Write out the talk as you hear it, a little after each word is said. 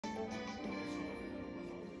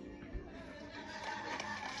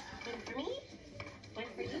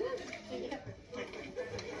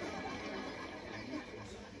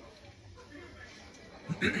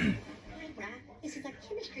Ira, this is a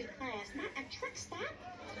chemistry class, not a truck stop.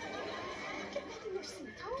 Get back in your seat.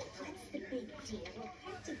 Oh, what's the big deal?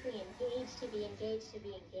 Practically engaged to be engaged to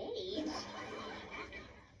be engaged.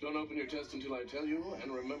 Don't open your test until I tell you,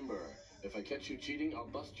 and remember, if I catch you cheating, I'll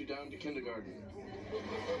bust you down to kindergarten.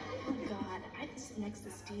 Oh, God. I just sit next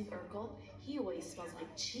to Steve Urkel. He always smells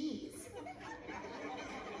like cheese.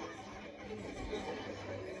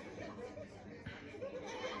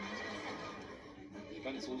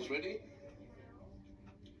 Pencils ready?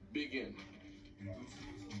 Begin.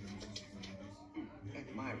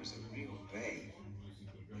 That Myra's a real babe.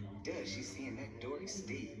 Does she seeing that Dory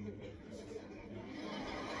Steve?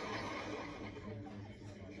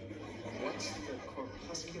 What's the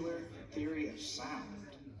corpuscular theory of sound?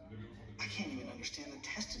 I can't even understand the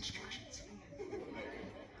test instructions.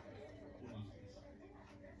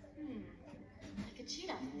 I could cheat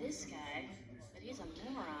on this guy, but he's a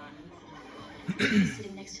moron. He's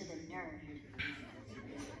sitting next to the nerd.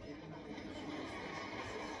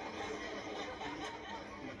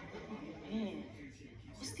 Man,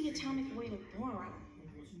 what's the atomic weight of boron?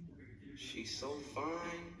 She's so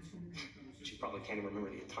fine. She probably can't even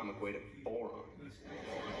remember the atomic weight of boron.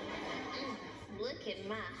 Look at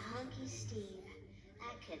my hunky Steve.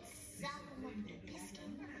 I could suck him up the biscuit.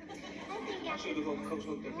 I think I I should have hope Coach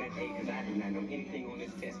looked at that A because I did not know anything on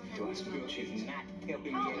this test. Do I feel she's not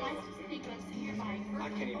helping me at all? I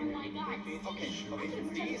can't even remember. Okay.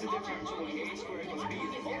 D is a difference between A squared plus B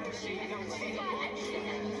is equal to C. Don't see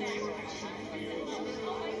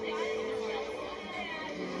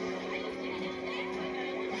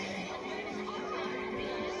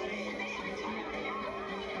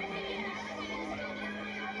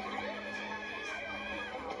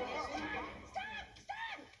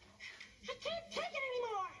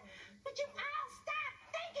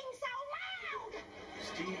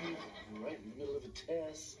Steve, we're right in the middle of a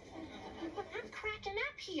test. But I'm cracking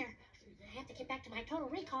up here. I have to get back to my total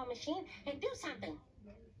recall machine and do something.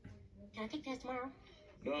 Can I take the test tomorrow?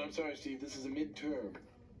 No, I'm sorry, Steve. This is a midterm.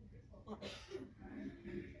 Well,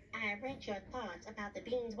 I read your thoughts about the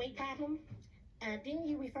bean's weight problem. Didn't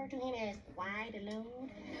you refer to him as wide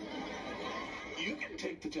load? You can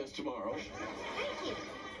take the test tomorrow. Thank you.